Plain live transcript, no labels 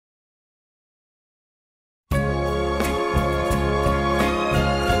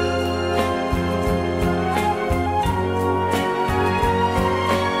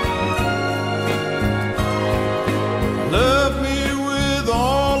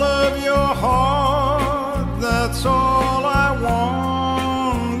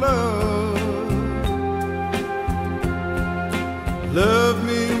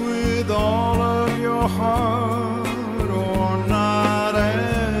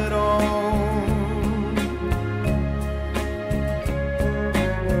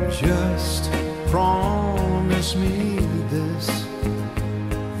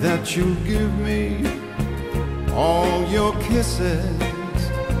that you give me all your kisses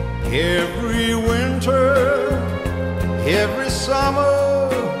every winter, every summer,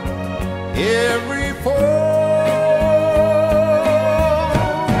 every fall.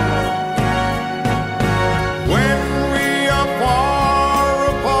 When we are far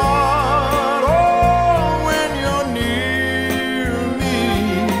apart, oh, when you're near me,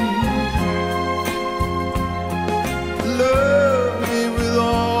 love me with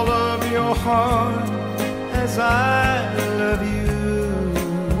all of your heart as I love you.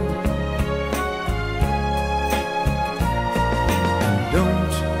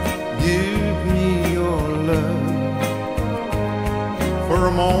 Don't give me your love for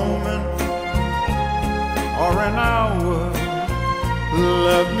a moment or an hour.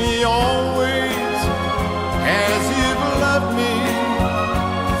 Love me always as you've loved me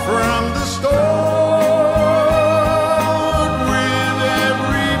from the start, with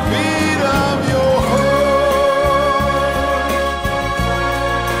every beat of your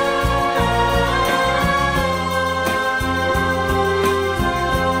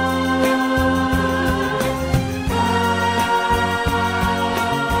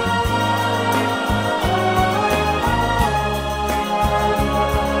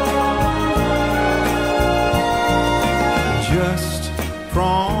Just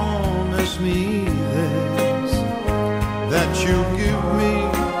promise me this, that you'll give me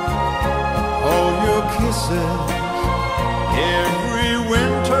all your kisses every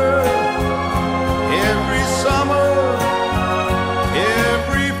winter, every summer,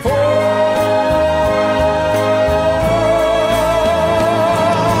 every fall.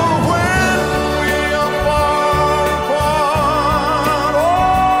 When we are far apart,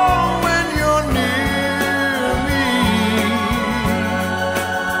 oh, when you're near me,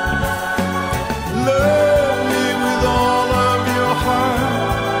 love me with all of your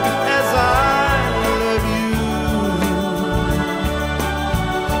heart as I love you.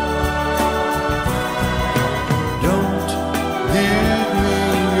 Don't give me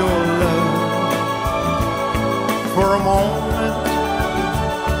your love for a moment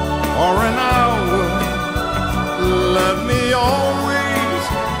or an hour. Love me always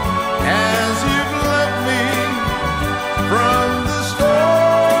as you've loved me from the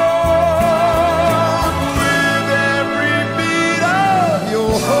start, with every beat of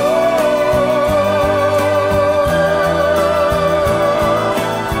your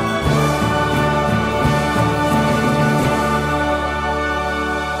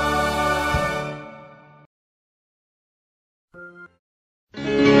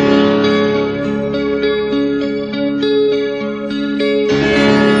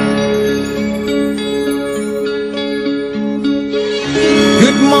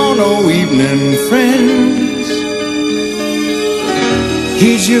Good morning, oh, evening, friends.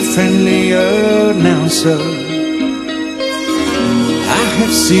 Here's your friendly announcer. I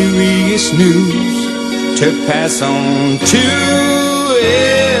have serious news to pass on to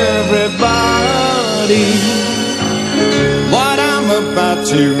everybody. What I'm about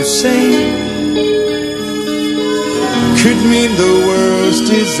to say could mean the worst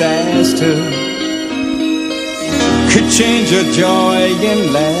disaster, could change your joy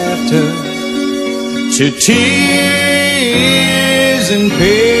and laughter to tears and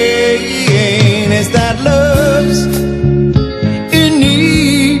pain. Is that love's in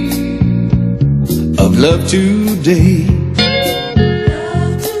need of love today?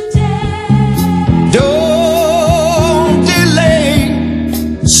 Don't delay,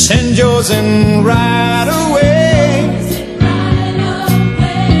 send yours and right away.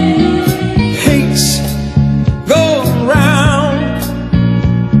 Hate's going round,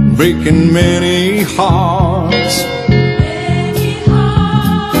 breaking many hearts.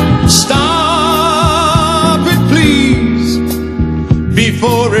 Stop it, please,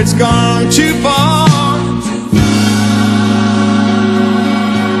 before it's gone too far.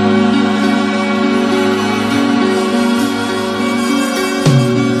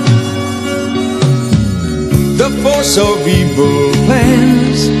 The force of evil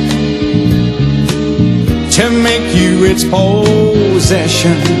plans to make you its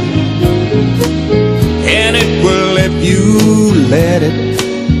possession, and it will if you let it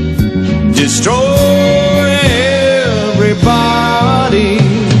destroy everybody.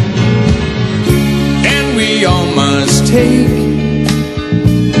 And we all must take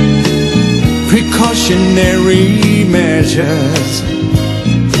precautionary measures.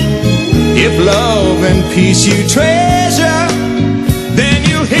 If love and peace you treasure, then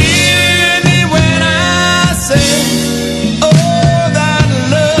you'll hear me when I say, oh, that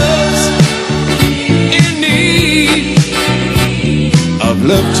love's in need of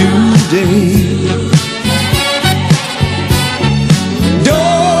love too.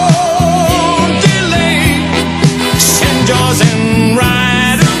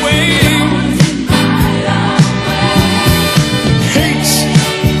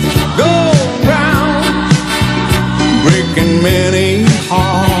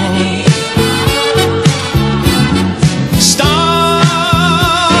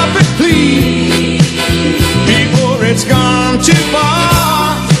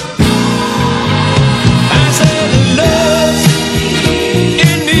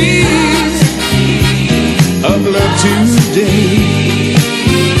 Tuesday.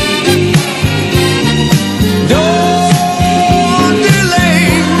 Don't delay,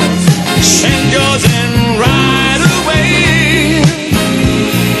 send yours in right away.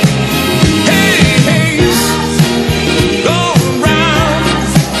 Hey, haze, going round,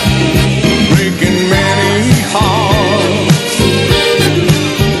 breaking many hearts.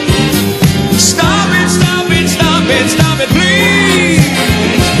 Stop it, stop it, stop it, stop it, please,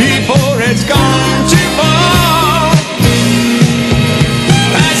 before it's gone too far.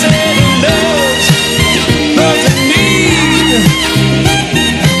 I said love's in need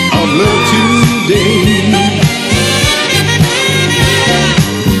of love today.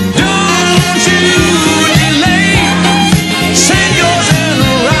 Don't you delay, send yours in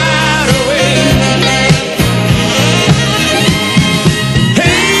right away.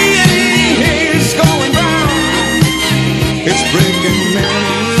 Hey, hey, hey, it's going round, it's breaking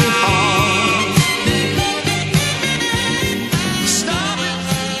many hearts. Stop it,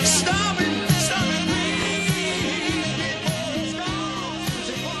 stop it, stop it, please, before it's gone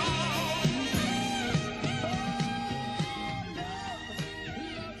too far.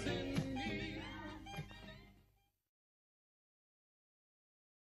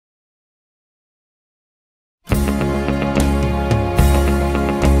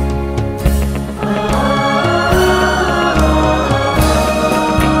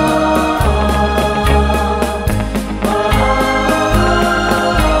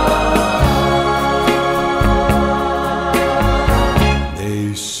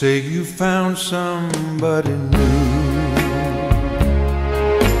 They say you found somebody new,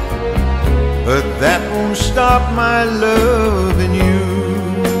 but that won't stop my loving you.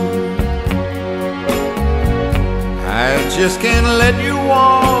 I just can't let you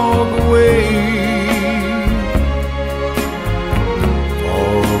walk away.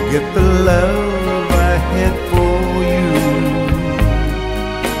 Forget the love I had for you.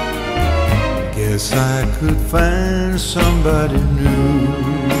 Guess I could find somebody new,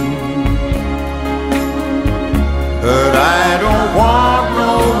 but I don't want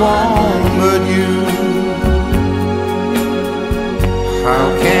no one but you. How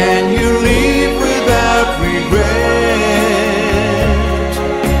can you leave without regret?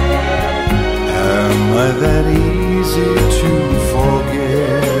 Am I that easy to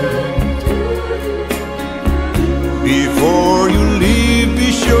forget? Before you leave, be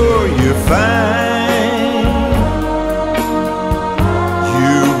sure you find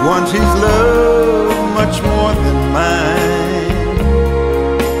you want his love much more than mine.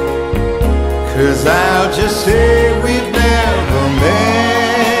 'Cause I'll just say we've never met.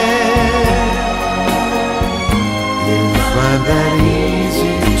 If I'm that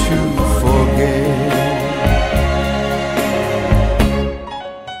easy to forget.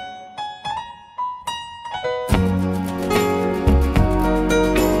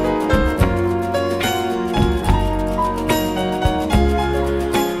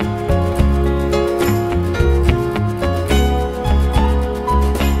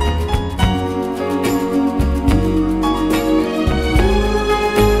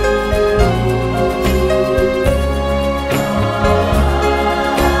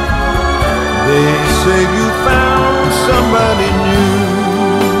 They say you found somebody new,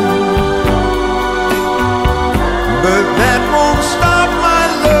 but that won't stop my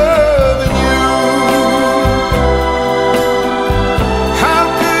loving you. How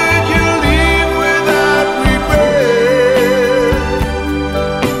could you leave without regret?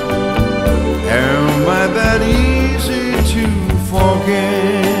 Am I that easy to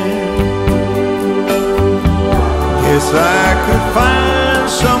forget? Yes, I could find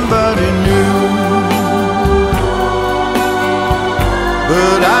somebody new,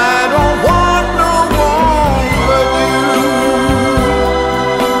 but I don't want no one but you.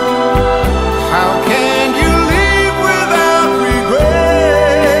 How can you leave without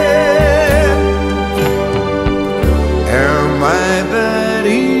regret? Am I that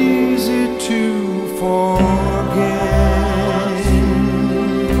easy to forget?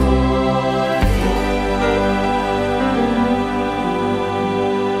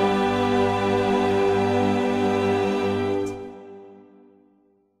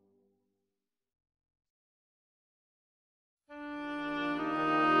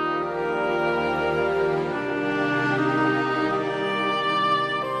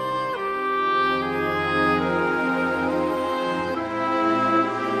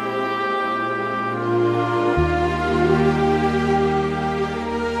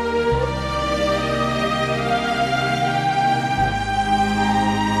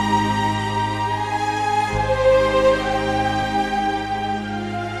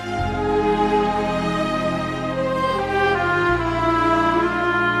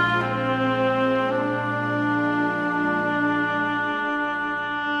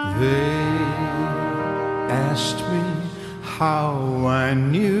 I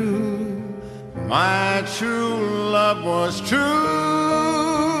knew my true love was true,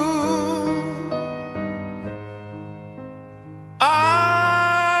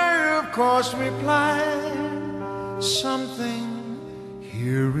 I of course replied, something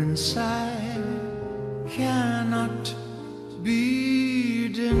here inside cannot be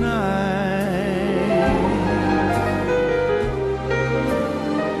denied.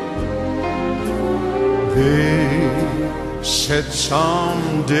 They said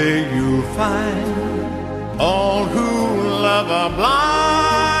someday you'll find all who love are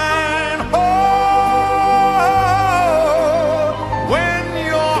blind. Oh, when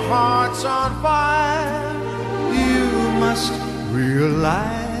your heart's on fire, you must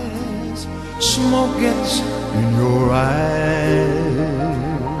realize smoke gets in your eyes.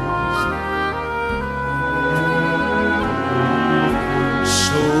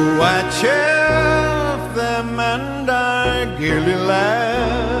 So I chaff them and I gaily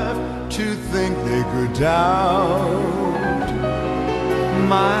laugh to think they could doubt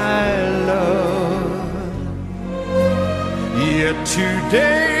my love. Yet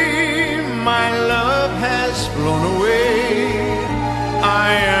today my love has flown away,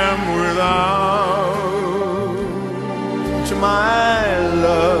 I am without my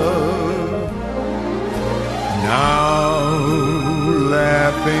love. Now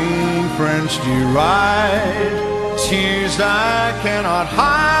laughing friends deride tears I cannot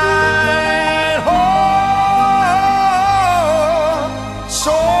hide. Oh,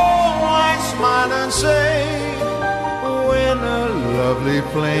 so I smile and say, when a lovely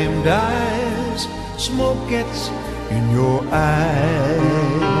flame dies, smoke gets in your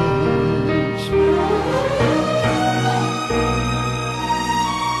eyes.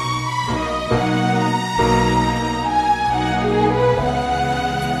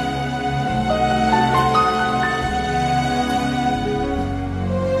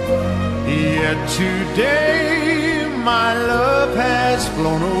 Yet today my love has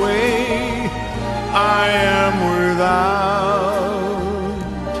flown away, I am without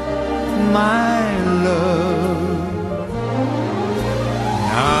my love.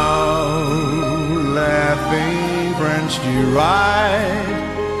 Now laughing friends deride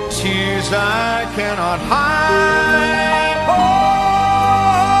tears I cannot hide. Oh,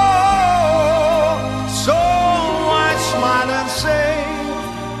 so I smile and say,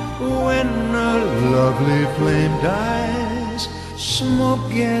 when a lovely flame dies, smoke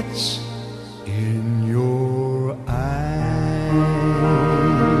gets in your eyes.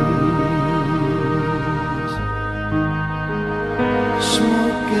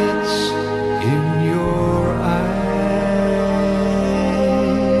 Smoke gets in your eyes.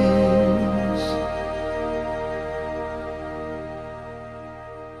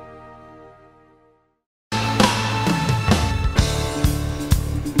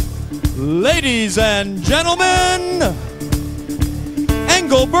 Ladies and gentlemen,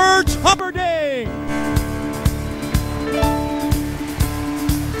 Engelbert Humperdinck.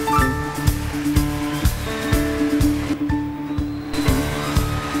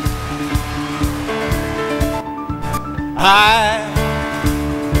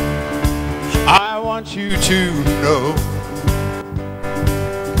 I want you to know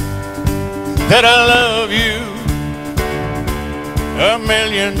that I love you a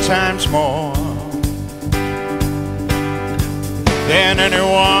million times more than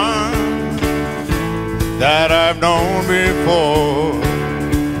anyone that I've known before.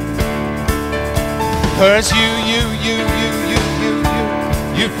 'Cause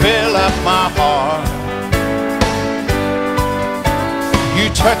you fill up my heart. You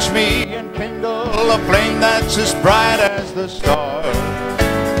touch me and kindle a flame that's as bright as the stars.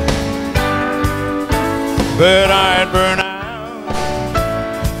 But I'd burn out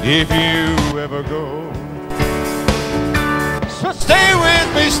if you ever go. So stay with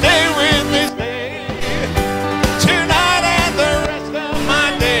me, stay with me, stay tonight and the rest of my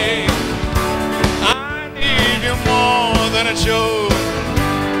day. I need you more than it shows,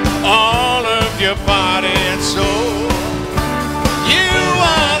 all of your body and soul. You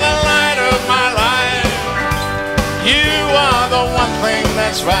are the light of my life, you are the one thing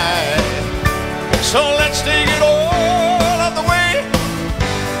that's right. So let's take it all of the way.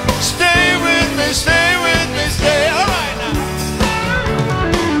 Stay with me, stay with me, stay. All right now.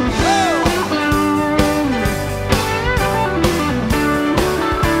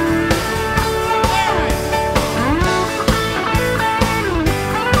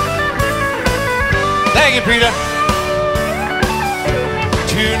 Thank you, Peter.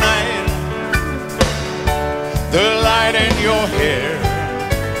 Tonight, the light in your hair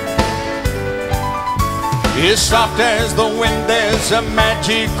As soft as the wind, there's a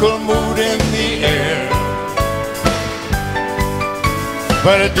magical mood in the air,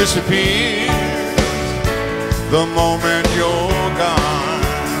 but it disappears the moment you're gone.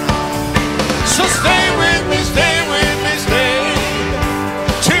 So stay with me, stay with me, stay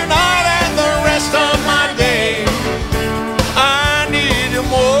tonight and the rest of my day. I need you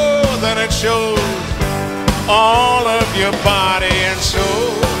more than it shows, all of your body and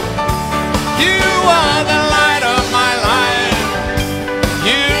soul. You are the light of my life,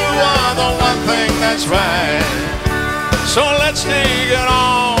 you are the one thing that's right. So let's take it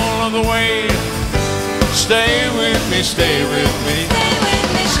all of the way. Stay with me, stay with me,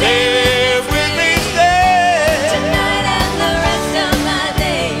 stay with me, stay tonight and the rest of my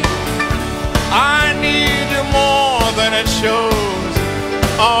day. I need you more than it shows,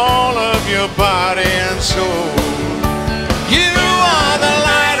 all of your body and soul. You are the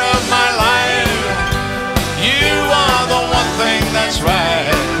light of my life, you are the one thing that's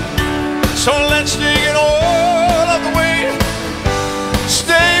right. So let's take it all of the way.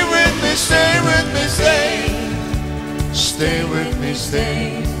 Stay with me, stay with me, stay. Stay with me,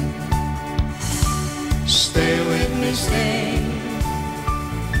 stay. Stay with me, stay.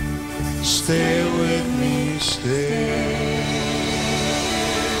 Stay with me, stay.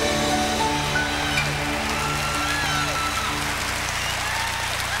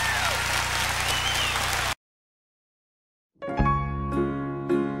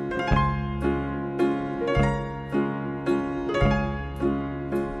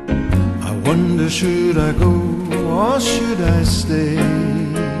 I wonder, should I go or should I stay?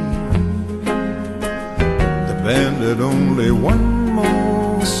 The band had only one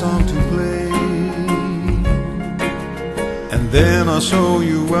more song to play, and then I saw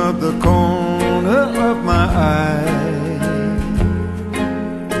you out the corner of my eye,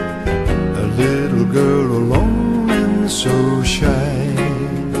 a little girl alone and so shy.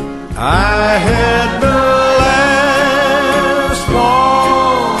 I had the last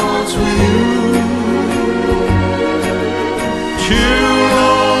waltz with you, two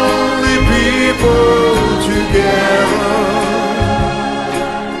lonely people together.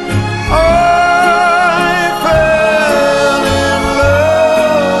 I fell in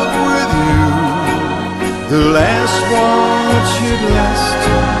love with you. The last one should last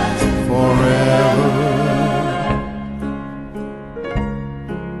forever.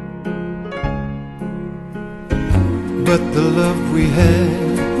 But the love we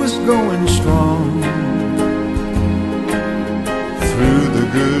had was going strong. Through the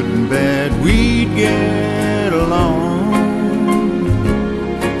good and bad we'd get along.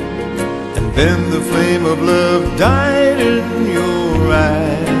 And then the flame of love died in your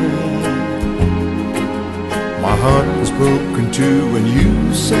eyes. My heart was broken too when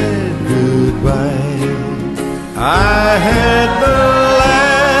you said goodbye. I had the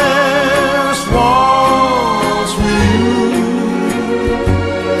last waltz with you,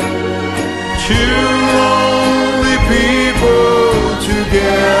 two lonely people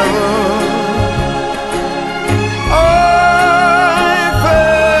together. I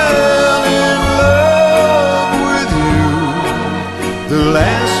fell in love with you. The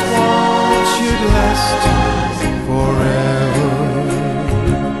last one should last forever.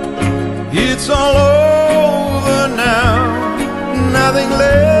 It's all over now, nothing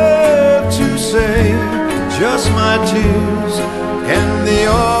left to say, just my tears and the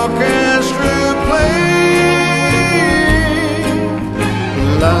orchestra play.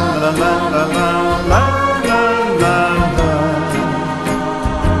 La la la la la la la la la.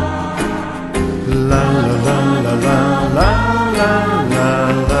 La la la la la la la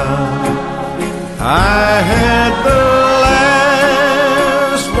la. I had the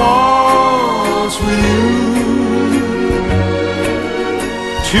last waltz with you,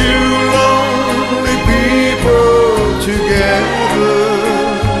 two lonely people together.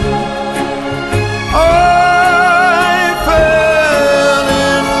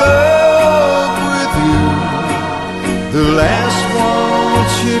 The last one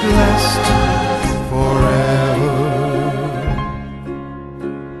should last forever.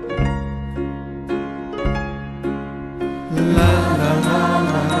 La la la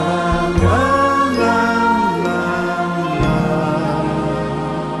la la la la.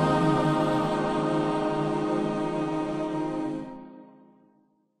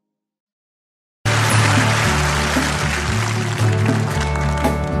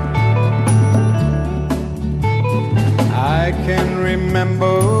 I can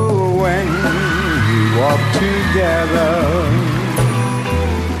remember when we walked together,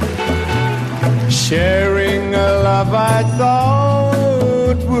 sharing a love I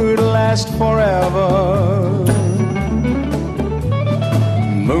thought would last last forever.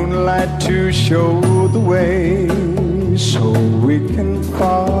 Moonlight to show the way so we can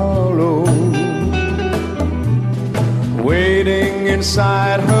follow. Waiting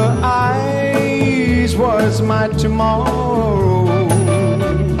inside her eyes was my tomorrow.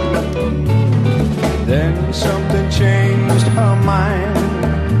 Then something changed her mind.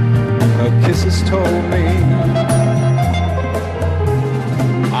 Her kisses told me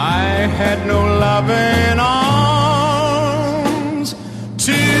I had no loving arms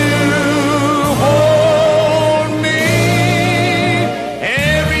to hold me.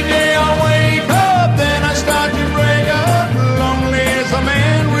 Every day I wake up, then I start to break up. Lonely as a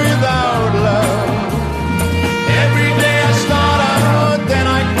man without love. Every day I start out, then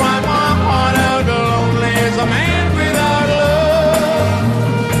I cry my heart out. Lonely as a man without love.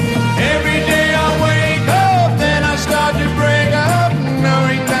 Every day I wake up, then I start to break up,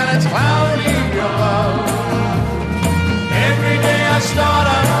 knowing that it's cloudy above. Every day I start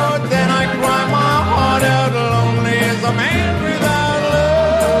out, then I cry my heart out. Lonely as a man without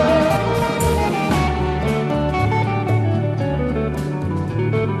love.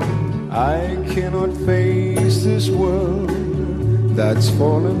 I cannot face this world that's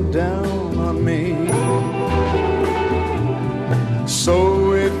fallen down on me.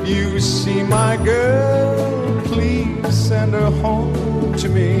 So if you see my girl, please send her home to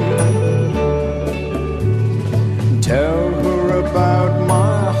me. Tell her about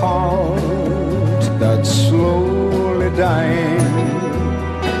my heart that's slowly dying.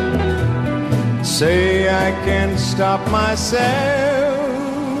 Say I can't stop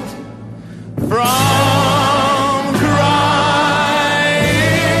myself from crying.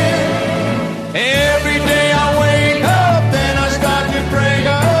 Every day I wake up, then I start to break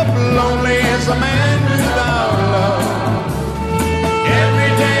up. Lonely as a man without love.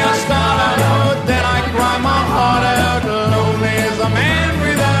 Every day I start out, then I cry my heart out. Lonely as a man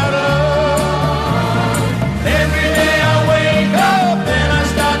without love. Every day I wake up, then I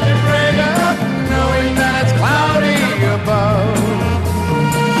start to break up, knowing that it's cloudy above.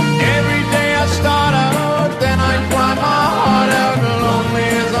 Every day I start out, then I cry my heart out. Lonely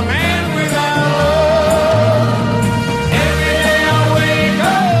as a man without love. Every day I wake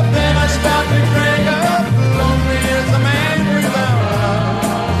up, then I start to break up. Lonely as a man without love.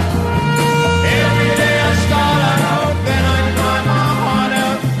 Every day I start out, then I cry my heart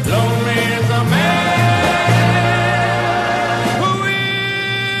out. Lonely as a man without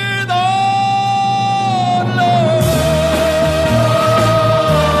love.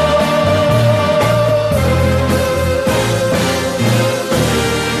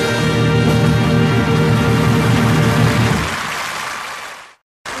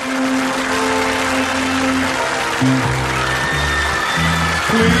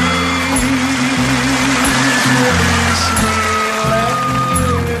 Release me,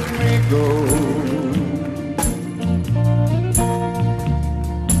 let me go.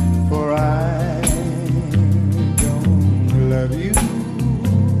 For I don't love you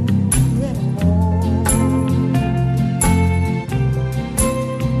anymore.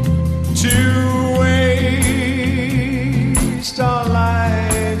 To waste our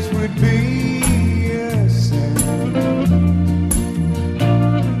lives would be a sin.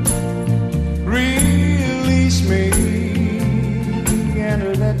 Release me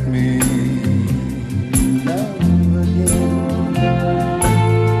and let me love again.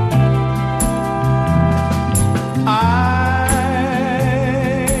 I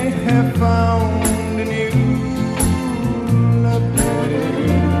have found a new love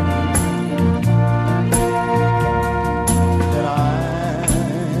that I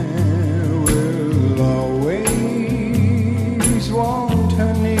will always want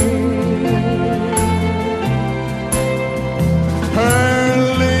her near.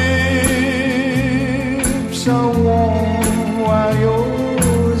 Her lips are warm while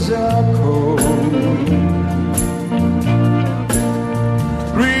yours are cold.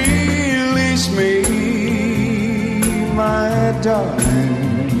 Release me, my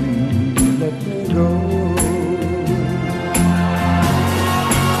darling, let me go.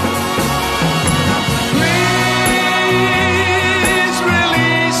 Please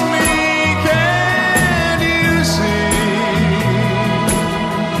release me, can't you see?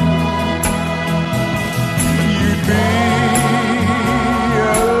 You'd be a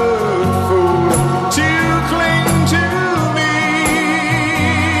fool to cling to me.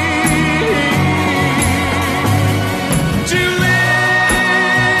 To live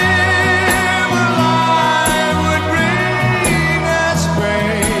a life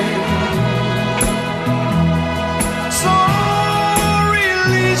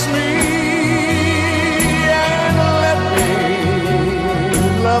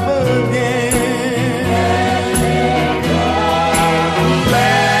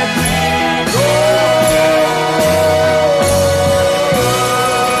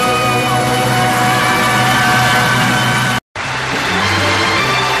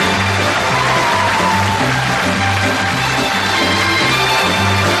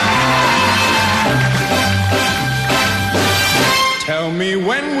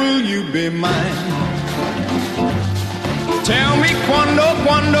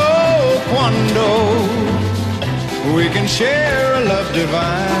quando we can share a love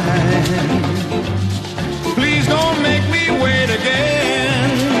divine. Please don't make me wait again.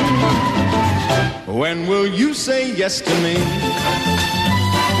 When will you say yes to me?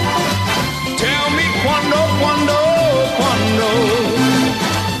 Tell me quando, quando, quando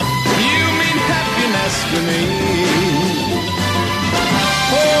you mean happiness to me.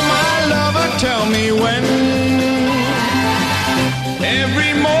 Oh, my lover, tell me when.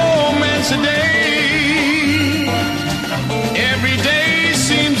 Every moment's a day. Every day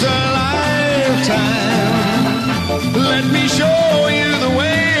seems a lifetime. Let me show you the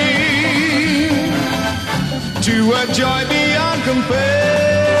way to a joy beyond compare.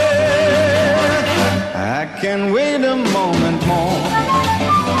 I can wait a moment more.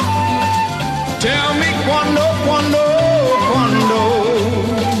 Tell me quando, quando, quando.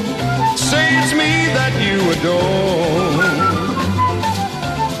 Say it's me that you adore.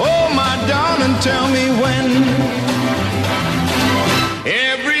 Oh, my darling, tell me when.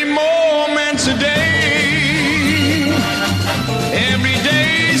 Every moment's a day. Every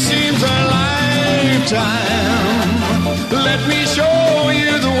day seems a lifetime. Let me show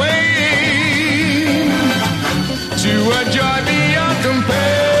you the way to a joy beyond compare.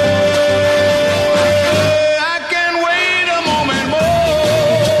 I can wait a moment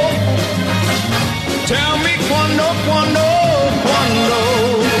more. Tell me quando, quando, quando.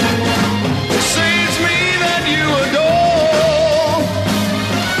 Say it's me that you adore.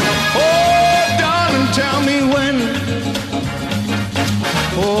 Oh, darling, tell me when.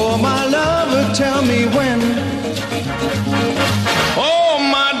 Oh, my lover, tell me when. Oh,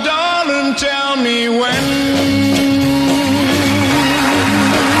 my darling, tell me when.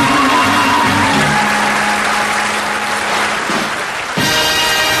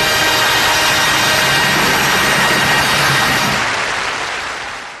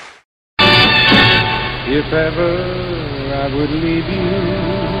 If ever I would leave you,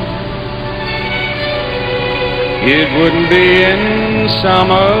 it wouldn't be in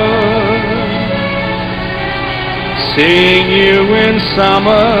summer. Seeing you in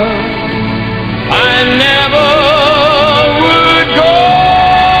summer, I never would go.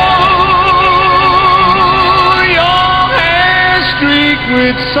 Your hair streaked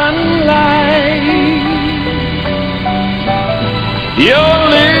with sunlight, your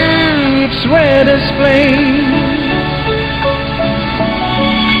lips red as flame,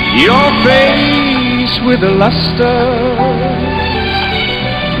 your face with a luster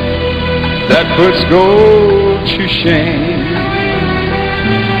that puts gold to shame.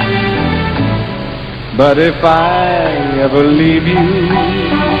 But if I ever leave you,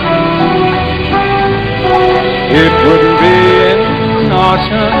 it wouldn't be in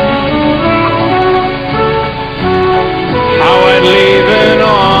autumn. How I'd leave in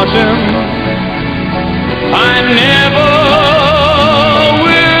autumn, I never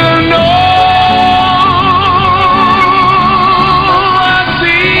will know. I've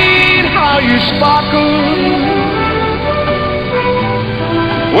seen how you sparkle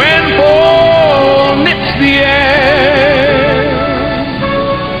when fall nips the air.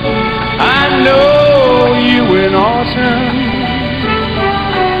 I know you in autumn,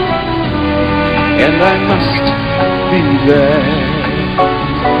 and I must be there.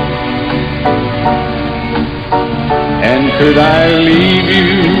 And could I leave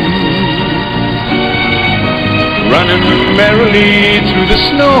you running merrily through the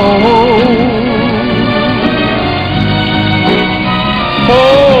snow?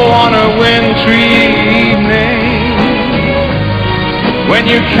 Oh, on a wintry evening when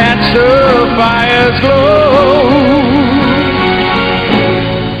your catch fires glow.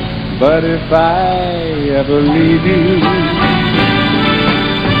 But if I ever leave you,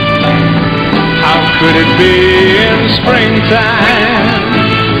 how could it be in springtime?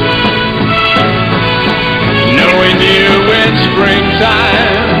 Knowing you in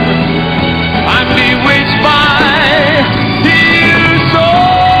springtime, I'm bewitched by you so.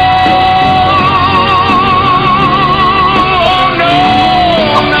 Oh no,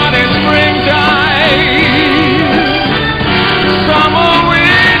 not in springtime. Summer,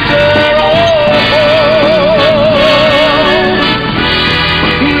 winter,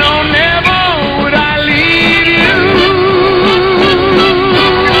 no, never would I leave you.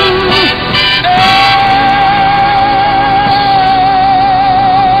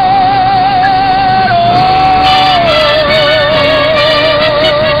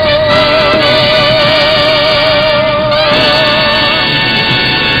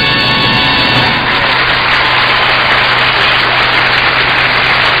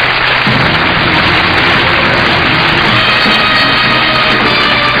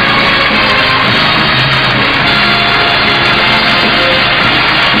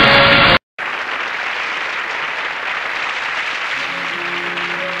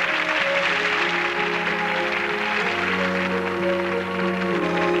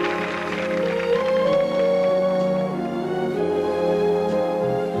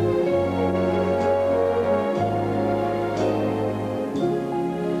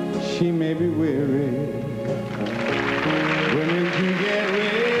 be weary. Women do get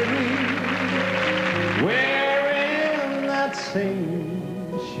weary, wearing that same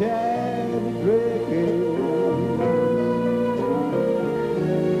shabby dress.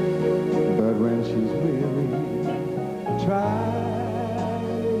 But when she's weary, try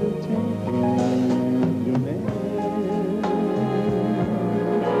to take your man.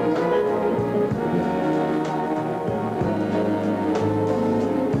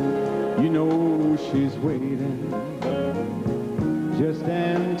 You know she's waiting, just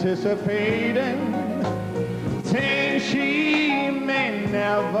anticipating things she may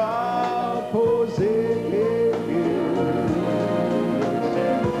never possess.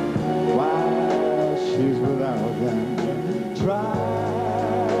 While she's without them, try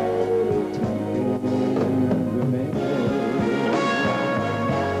to take the man.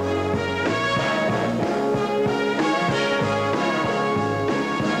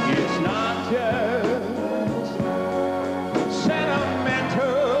 It's not just sentimental.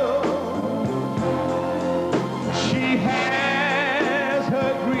 She has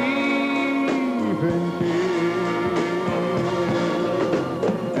her grief and care,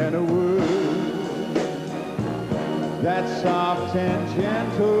 and a word that's soft and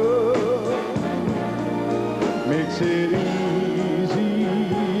gentle makes it easier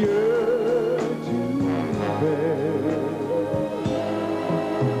to bear.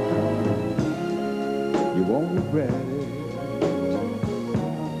 You won't regret it.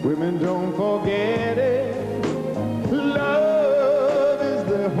 Women don't forget it. Love is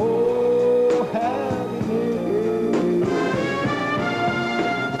the whole happiness.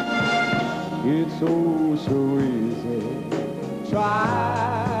 It's oh so easy.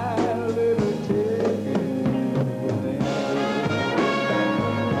 Try a little taking.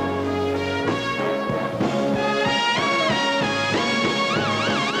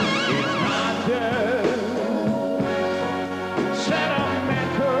 It's not just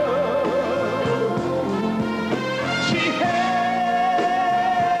sentimental. She has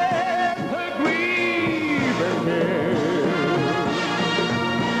her grief and care,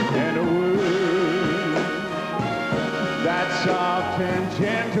 and a word that's soft and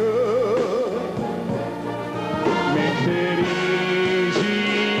gentle makes it easier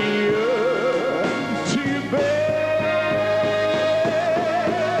to bear.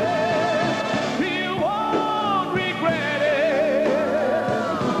 You won't regret it.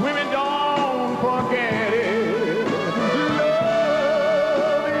 Women don't forget it.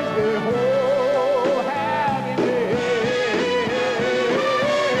 Love is the whole happiness.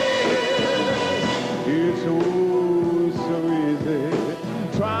 It's oh so easy.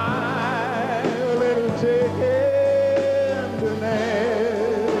 Try a little tenderness.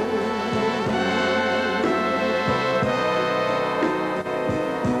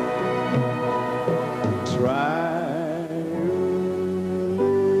 Try a little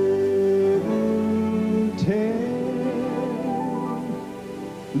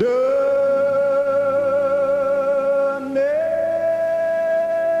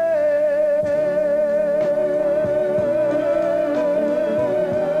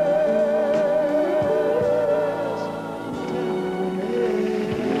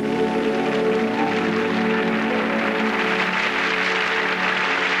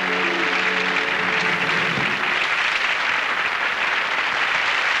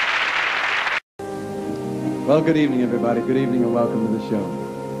Well, good evening, everybody. Good evening and welcome to the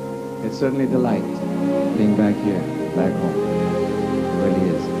show. It's certainly a delight being back here, back home. It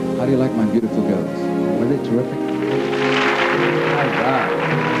really is. How do you like my beautiful girls? Were they terrific? My God.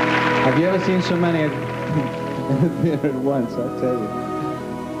 Have you ever seen so many in the theater at once? I'll tell you.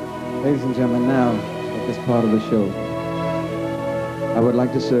 Ladies and gentlemen, now, at this part of the show, I would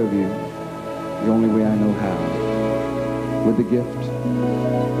like to serve you the only way I know how, with the gift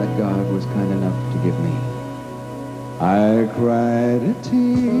that God was kind enough to give me. I cried a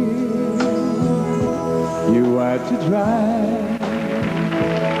tear, you wiped it dry.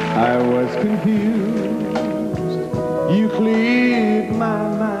 I was confused, you cleared my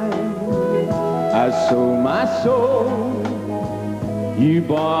mind. I sold my soul, you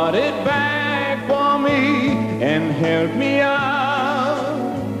bought it back for me and helped me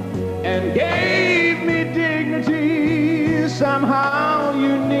out and gave me dignity. Somehow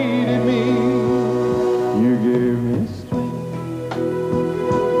you needed me. You gave me strength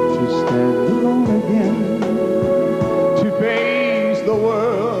to stand alone again, to face the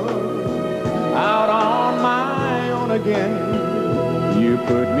world out on my own again. You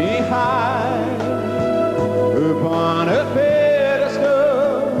put me high upon a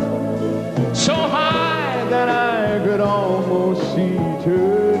pedestal, so high that I could almost see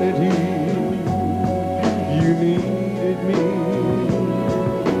eternity.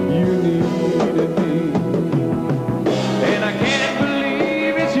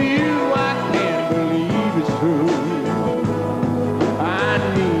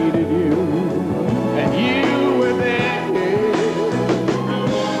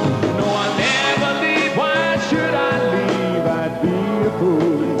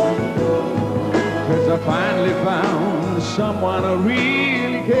 someone who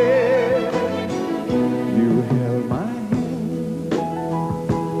really cared. You held my hand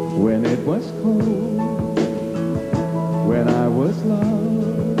when it was cold, when I was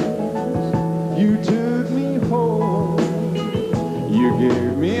lost. You took me home, you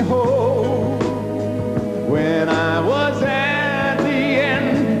gave me hope when I was at the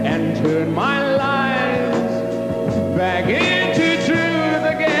end, and turned my life back into truth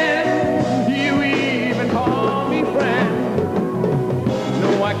again. You even called me friend.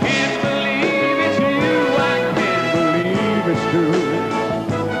 No, I can't believe it's you, I can't believe it's true.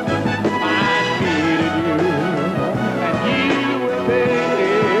 I needed you, and you were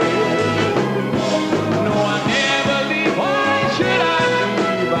there. No, I never leave. Why should I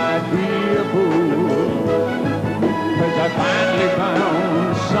leave? I'd be a fool. 'Cause I finally found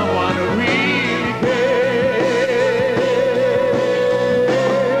someone who really cared.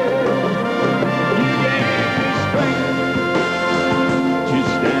 You gave me strength to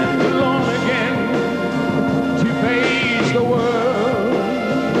stand alone again, to face the world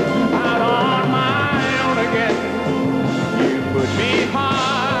out on my own again. You put me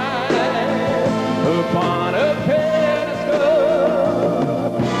high upon a pedestal,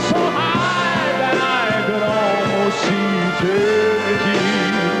 so high that I could almost see eternity.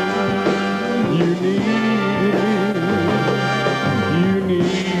 You needed me, you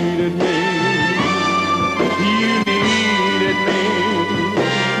needed me, you needed me.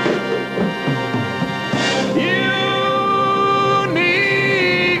 You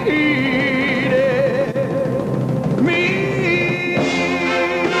needed me.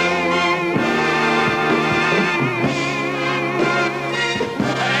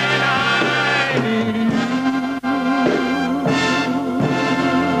 And I needed you.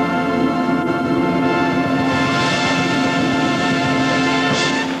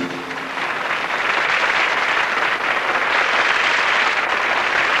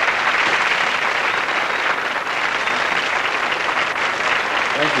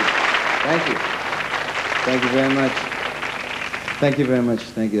 Thank you. Thank you. Thank you very much. Thank you very much.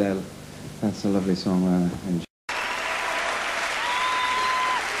 Thank you. That's a lovely song. Enjoy.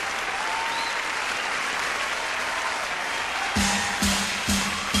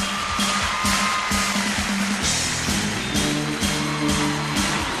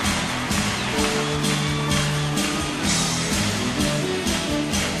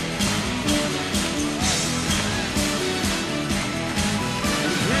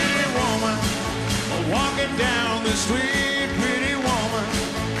 Pretty woman, walking down the street. Pretty woman,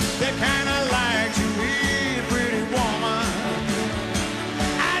 that kind of like to eat. Pretty woman,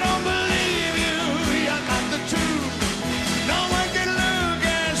 I don't believe you, you're not the truth. No one can look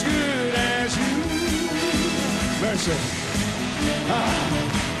as good as you. Mercy.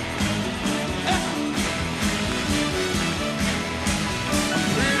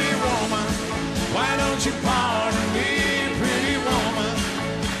 Pretty woman, why don't you pardon me? Pretty woman,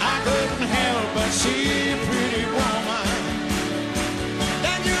 I couldn't help but see. Pretty woman,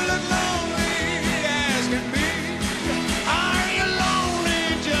 that you look lonely as can be. Are you lonely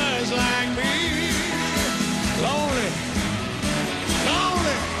just like me? Lonely,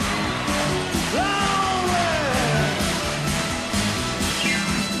 lonely, lonely.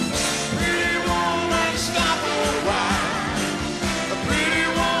 Pretty woman, stop a while. A pretty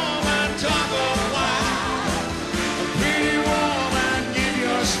woman, talk a while. A pretty woman, give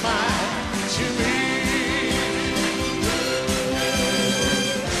your smile to me.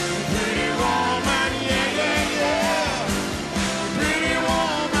 Pretty woman, yeah, yeah, yeah. Pretty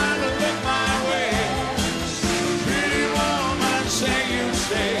woman, look my way. Pretty woman, say you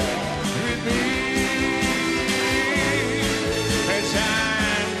stay with me. 'Cause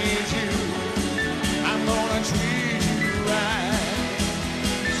I need you, I'm gonna treat you right.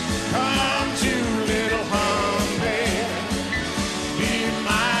 Come to Little Humperdinck, be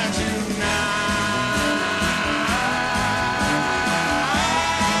mine tonight.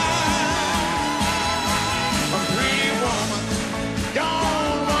 A pretty woman,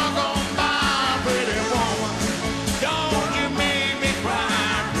 don't walk on by. Pretty woman, don't you make me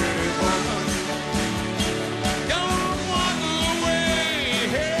cry. Pretty woman, don't walk away.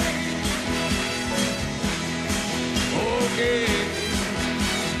 Hey. Okay.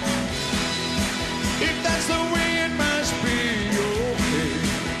 If that's the way it must be, okay.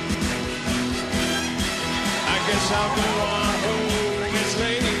 I guess I'll go on home. It's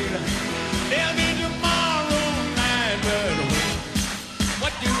late. There'll be tomorrow night, but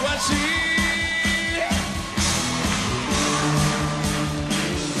what do I see?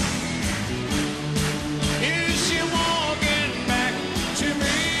 Is she walking back to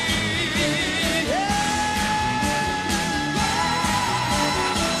me? Yeah.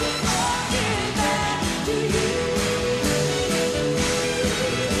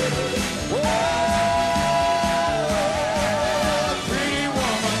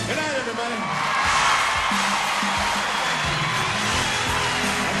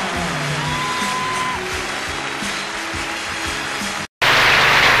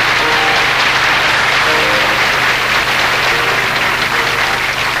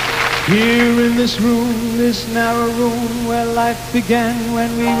 Here in this room, this narrow room where life began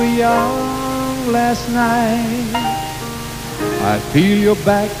when we were young last night, I feel your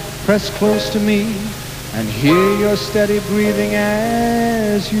back pressed close to me and hear your steady breathing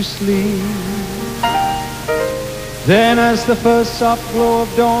as you sleep. Then as the first soft glow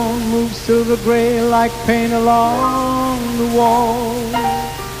of dawn moves silver gray like paint along the wall,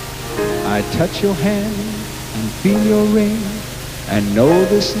 I touch your hand and feel your ring and know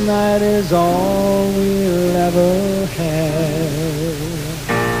this night is all we'll ever have.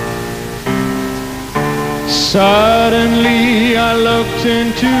 Suddenly I looked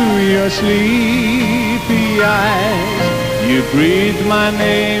into your sleepy eyes. You breathed my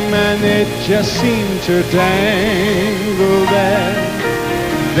name and it just seemed to dangle there.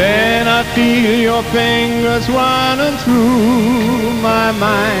 Then I feel your fingers running through my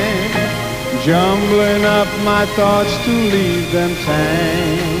mind, jumbling up my thoughts to leave them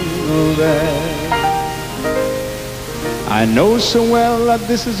tangled there. I know so well that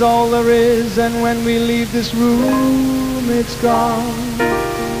this is all there is, and when we leave this room, it's gone.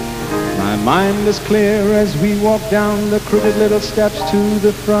 My mind is clear as we walk down the crooked little steps to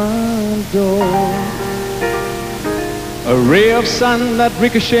the front door. A ray of sun that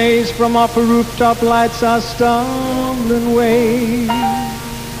ricochets from off a rooftop lights our stumbling way.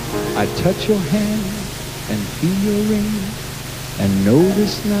 I touch your hand and feel your ring and know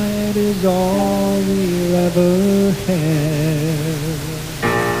this night is all we'll ever have.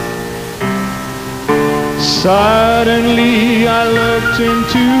 Suddenly I looked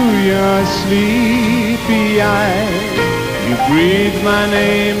into your sleepy eyes. You breathed my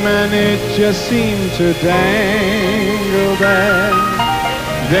name and it just seemed to dangle there.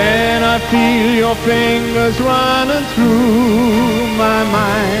 Then I feel your fingers running through my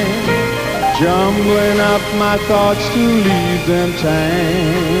mind, jumbling up my thoughts to leave them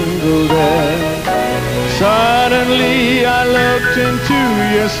tangled there. Suddenly I looked into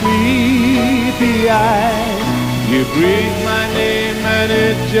your sleepy eyes. You breathed my name and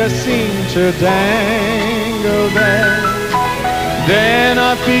it just seemed to dangle there. Then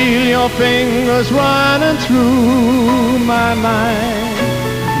I feel your fingers running through my mind,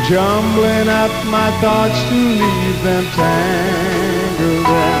 jumbling up my thoughts to leave them tangled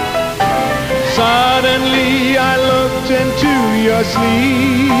there. Suddenly I looked into your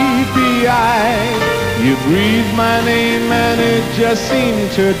sleepy eyes. You breathed my name and it just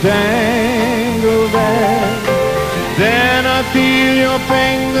seemed to dangle there. Then I feel your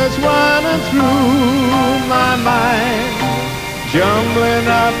fingers running through my mind, jumbling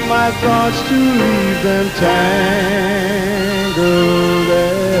up my thoughts to leave them tangled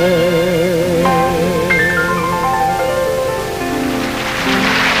there.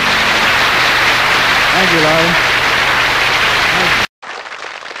 Thank you, Laurie.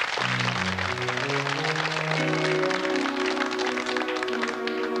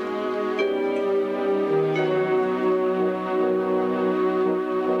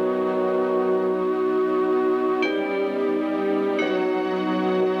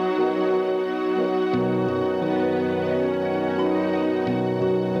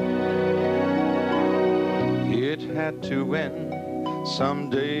 To end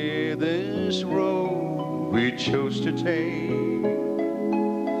someday this road we chose to take.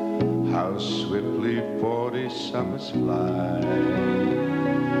 How swiftly 40 summers fly.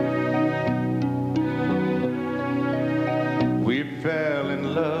 We fell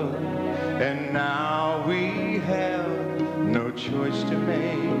in love and now we have no choice to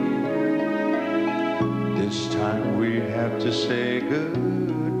make. This time we have to say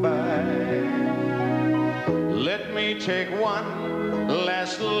goodbye. Let me take one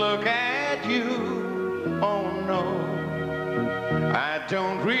last look at you. Oh no, I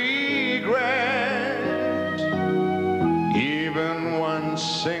don't regret even one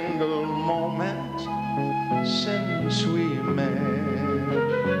single moment since we met.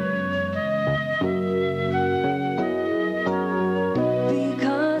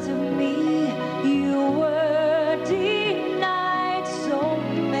 Because of me, you were denied so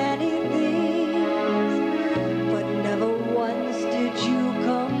many things, but never once did you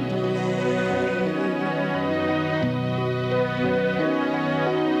complain.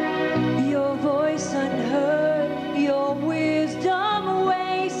 Your voice unheard, your wisdom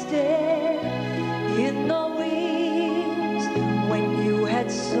wasted in the wings when you had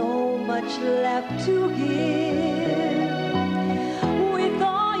so much left to give. With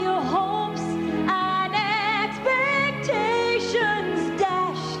all your hopes and expectations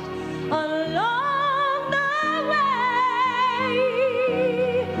dashed along the way,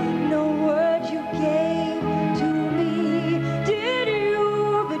 no word you gave to me did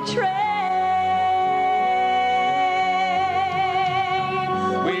you betray.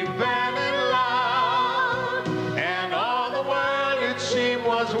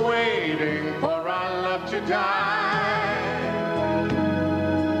 was waiting for our love to die.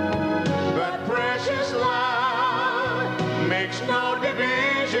 But precious love makes no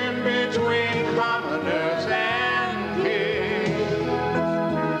division between commoners and kings.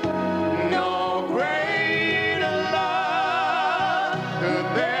 No greater love could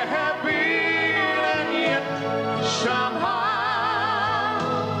there have been, and yet somehow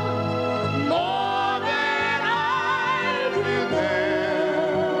more than I do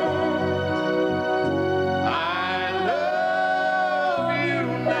then. I love you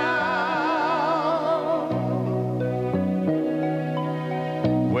now.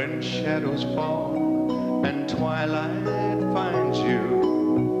 When shadows fall and twilight finds you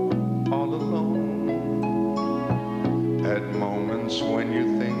all alone, at moments when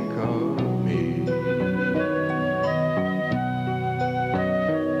you think of me,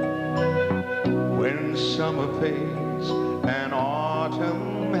 when summer fades and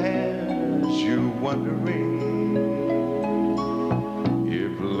autumn has you wondering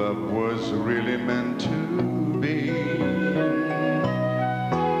if love was really meant to be.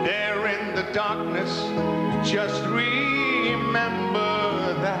 There in the darkness, just remember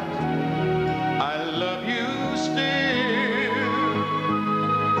that I love you still.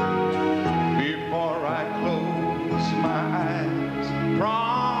 Before I close my eyes,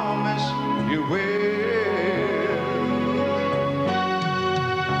 promise you will.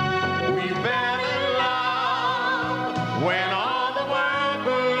 We fell in love when all the world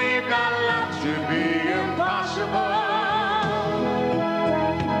believed our love to be impossible.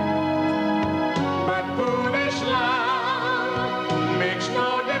 But foolish love makes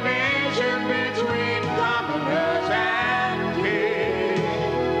no division between commoners and kings.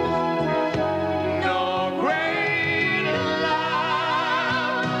 No greater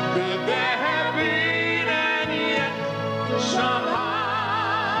love could there have been, and yet somehow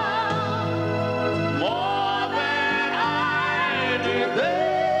more than I did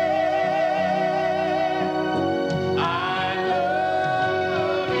then. I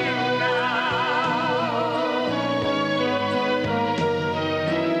love you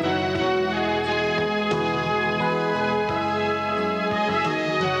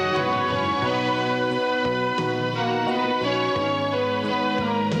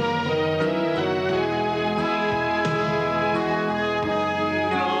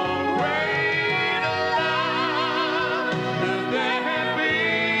No greater love could there have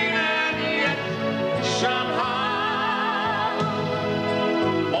been, and yet somehow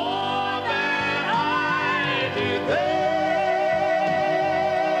more than I did then.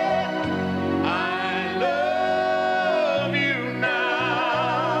 I love you now.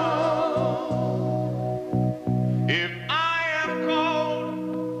 If I am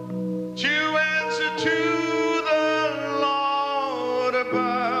called to answer to the Lord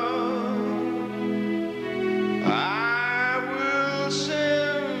above, I will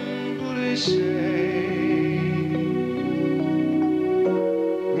simply say,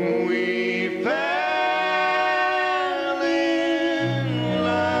 we fell in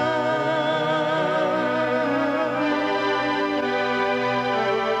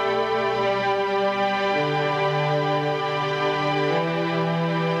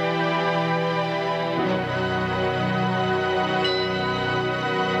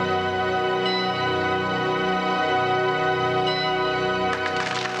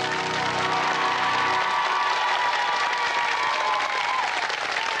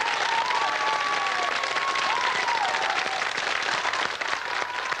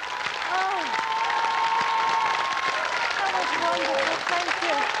That was wonderful. Thank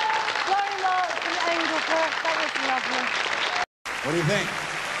you. Very much from Engelbert. That was lovely. What do you think?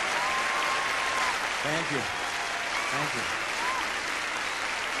 Thank you. Thank you.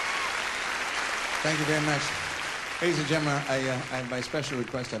 Thank you very much. Ladies and gentlemen, by special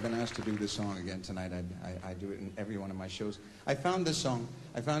request, I've been asked to do this song again tonight. I do it in every one of my shows. I found this song.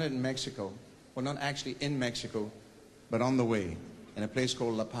 I found it in Mexico. Well, not actually in Mexico, but on the way, in a place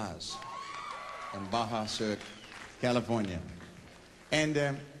called La Paz, in Baja Sur, California.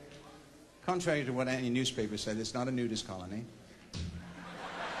 And contrary to what any newspaper said, it's not a nudist colony.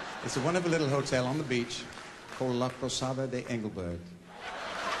 It's a wonderful little hotel on the beach called La Posada de Engelbert.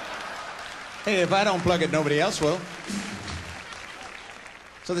 Hey, if I don't plug it, nobody else will.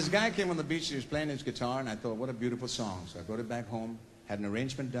 So this guy came on the beach, he was playing his guitar, and I thought, what a beautiful song. So I brought it back home, had an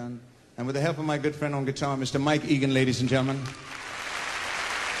arrangement done, and with the help of my good friend on guitar, Mr. Mike Egan, ladies and gentlemen,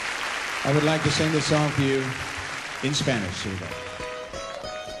 I would like to sing this song for you in Spanish. Here we go.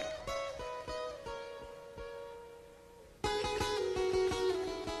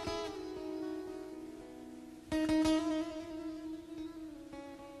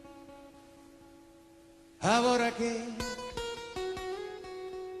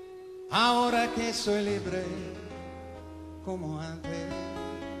 ahora que soy libre como antes,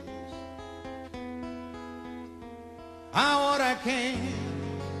 ahora que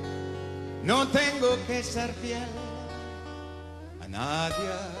no tengo que ser fiel a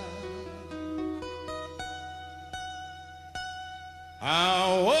nadie,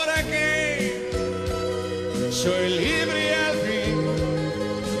 ahora que soy libre al fin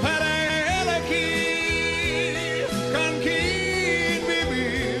para elegir con quién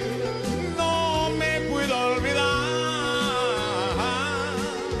vivir, no me puedo olvidar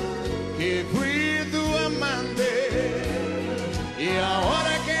que fui tu amante. Y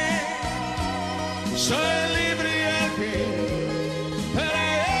ahora que soy libre al fin para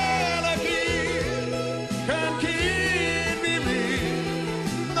elegir con quién vivir,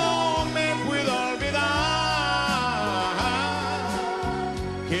 no me puedo olvidar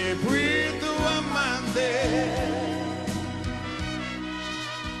que fui tu amante.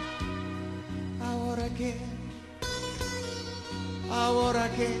 Ahora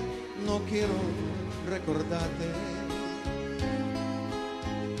que no quiero recordarte,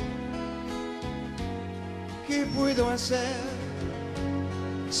 ¿qué puedo hacer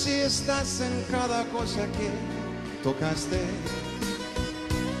si estás en cada cosa que tocaste?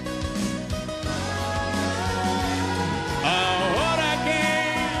 Ahora que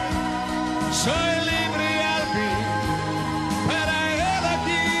soy libre al fin para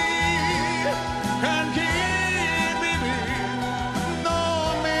elegir con quién vivir, no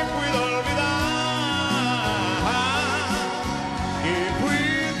me puedo olvidar que fui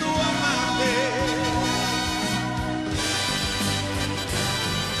tu amante.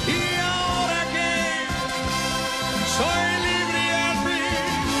 Y ahora que soy libre al fin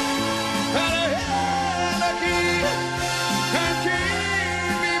para elegir con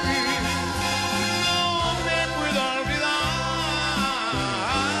quién vivir, no me puedo olvidar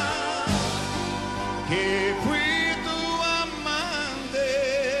que fui tu amante.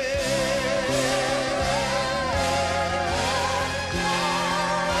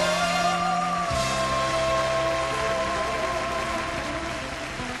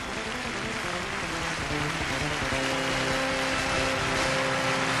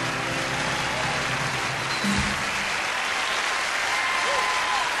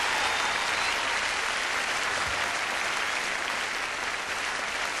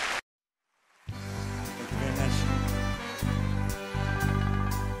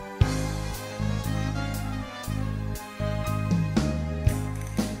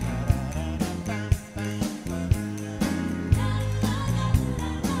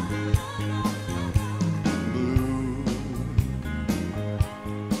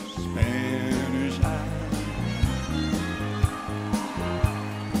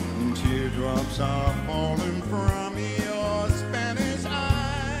 Teardrops are falling from your Spanish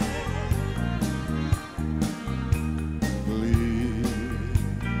eyes. Please,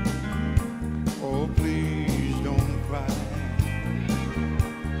 oh please don't cry.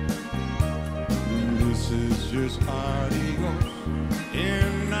 This is just adios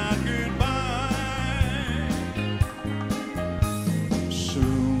and not goodbye.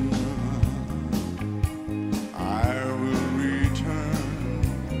 Soon I will return,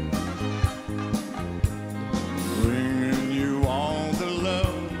 bringing you all the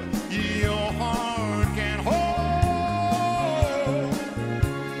love your heart can hold.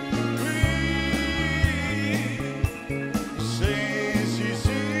 Please,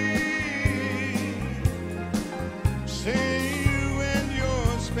 say you and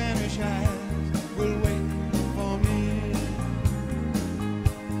your Spanish eyes.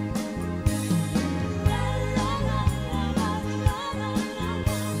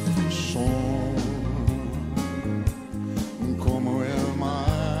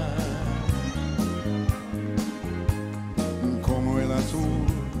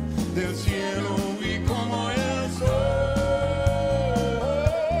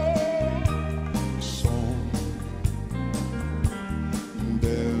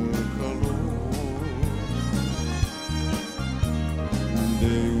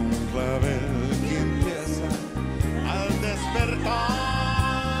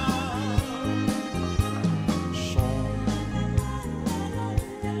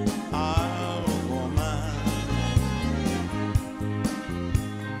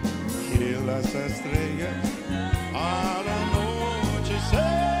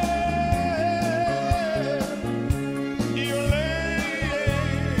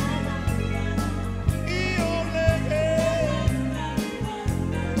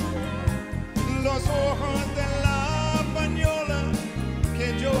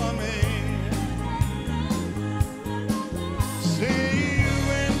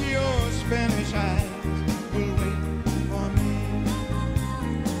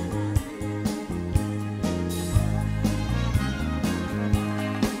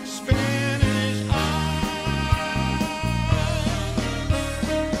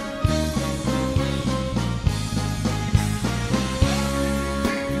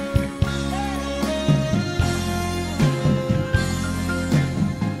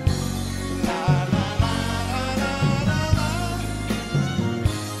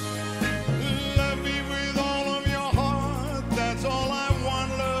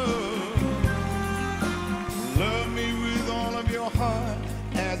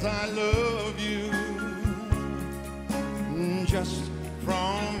 as I love you. Just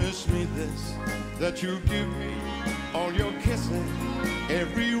promise me this, that you'll give me all your kisses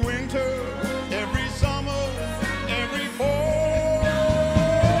every winter, every summer, every fall.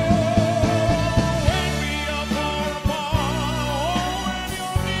 When we are far apart, when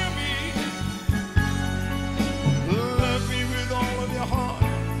you're near me, love me with all of your heart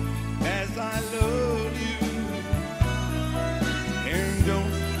as I love you. And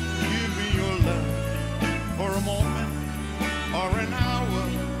don't give me your love for a moment or an hour.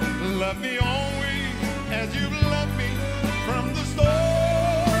 Love me always as you've loved me from the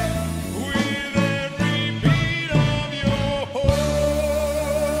start, with every beat of your heart.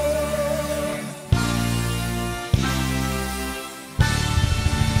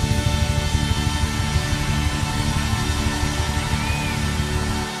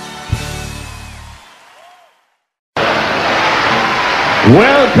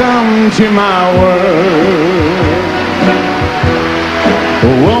 Welcome to my world.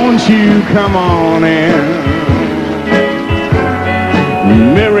 Won't you come on in?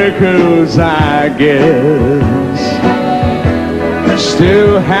 Miracles, I guess,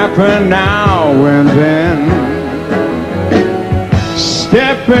 still happen now and then.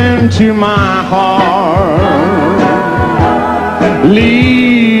 Step into my heart,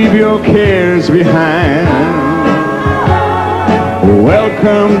 leave your cares behind.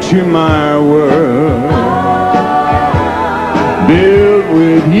 Welcome to my world, built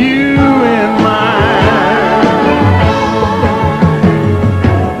with you in mind.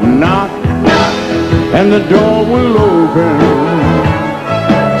 Knock, and the door will open.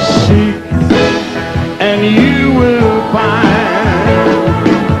 Seek, and you will find.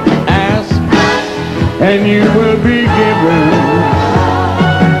 Ask, and you will be given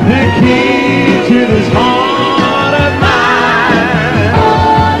the key to this heart of mine.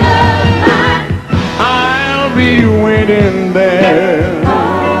 I'll be waiting there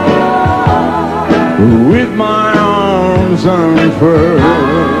with my arms unfurled,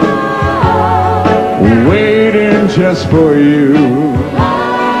 waiting just for you.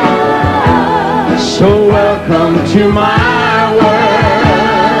 So welcome to my world.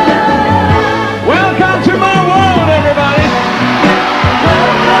 Welcome to my world, everybody.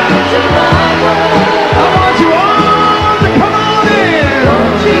 Welcome to my world. I want you all to come on in.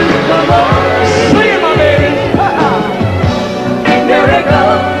 Won't you come on in? Sing it, my baby.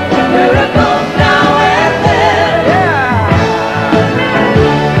 Miracles, miracles now and then. Yeah.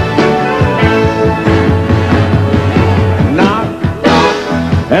 Knock,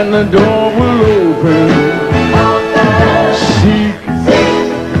 and the door will open. Seek,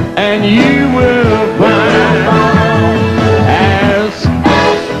 and you will find. Ask,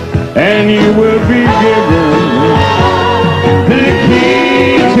 and you will be given the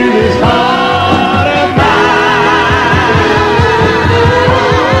key to this heart of mine.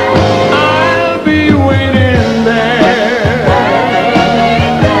 I'll be waiting there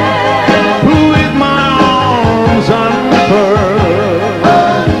with my arms unfurled,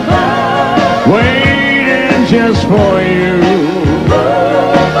 waiting just for you.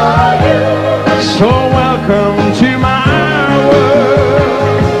 So welcome to my world,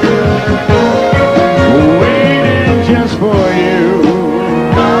 waiting just for you.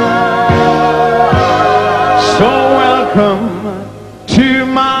 So welcome to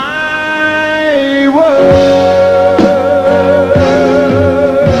my world.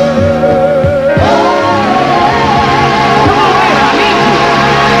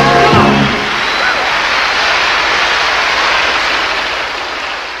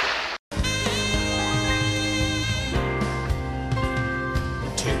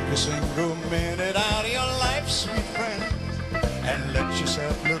 Take a single minute out of your life, sweet friend, and let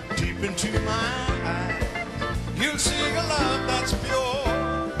yourself look deep into my eyes. You'll see a love that's pure,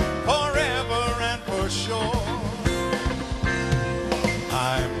 forever and for sure.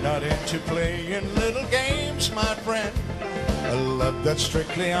 I'm not into playing little games, my friend. A love that's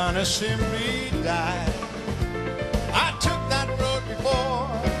strictly honest simply died. I took that road before,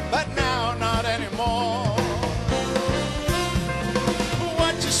 but now not anymore.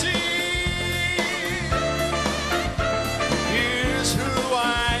 What you see is who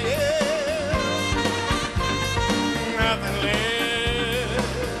I am, nothing less,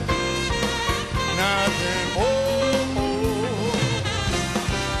 nothing more.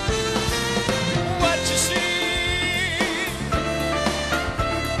 What you see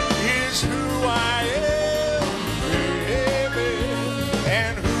is who I am, baby,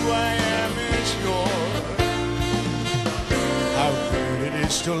 and who I am is yours. How good it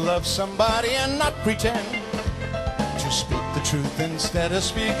is to love somebody and not pretend, to speak the truth instead of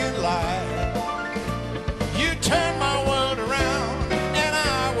speaking lies. You turn my world around, and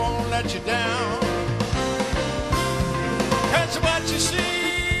I won't let you down. 'Cause what you see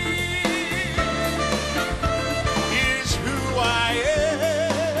is who I am.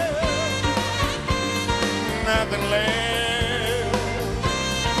 Nothing less,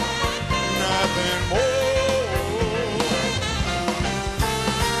 nothing more.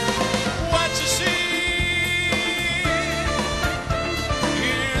 What you see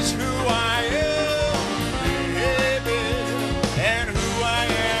is who I am, baby, and who I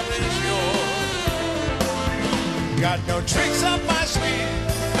am is yours. Got no tricks up my sleeve,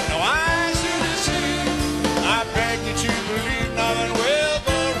 no eyes to deceive. I beg that you believe nothing will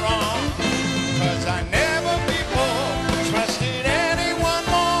go wrong. 'Cause I never before trusted anyone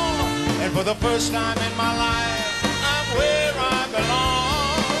more. And for the first time in my life, I'm where I belong.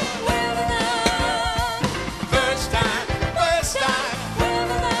 First time, first time.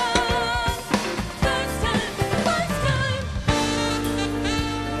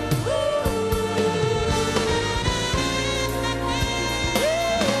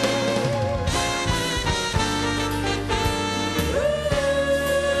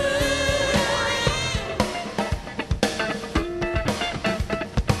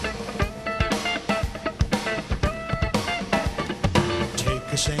 Take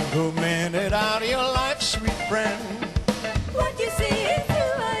a single minute out of your life, sweet friend. What you see is who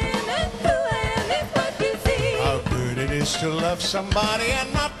I am, and who I am is what you see. How good it is to love somebody and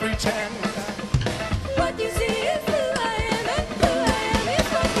not pretend. What you see is who I am, and who I am is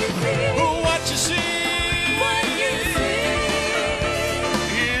what you see. What you see What you see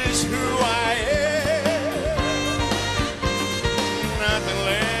is who I am. Nothing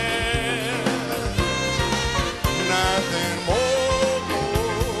less, nothing more.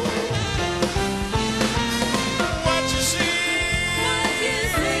 What you see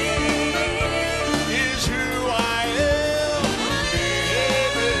is who I am,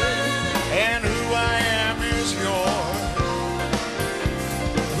 baby, and who I am is yours.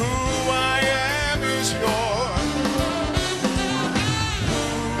 Who I am is yours.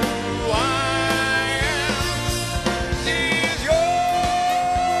 Who I am is yours.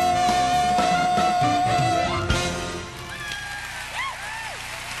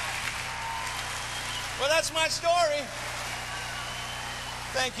 Well, that's my story.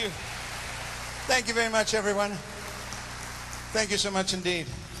 Thank you. Thank you very much, everyone. Thank you so much indeed.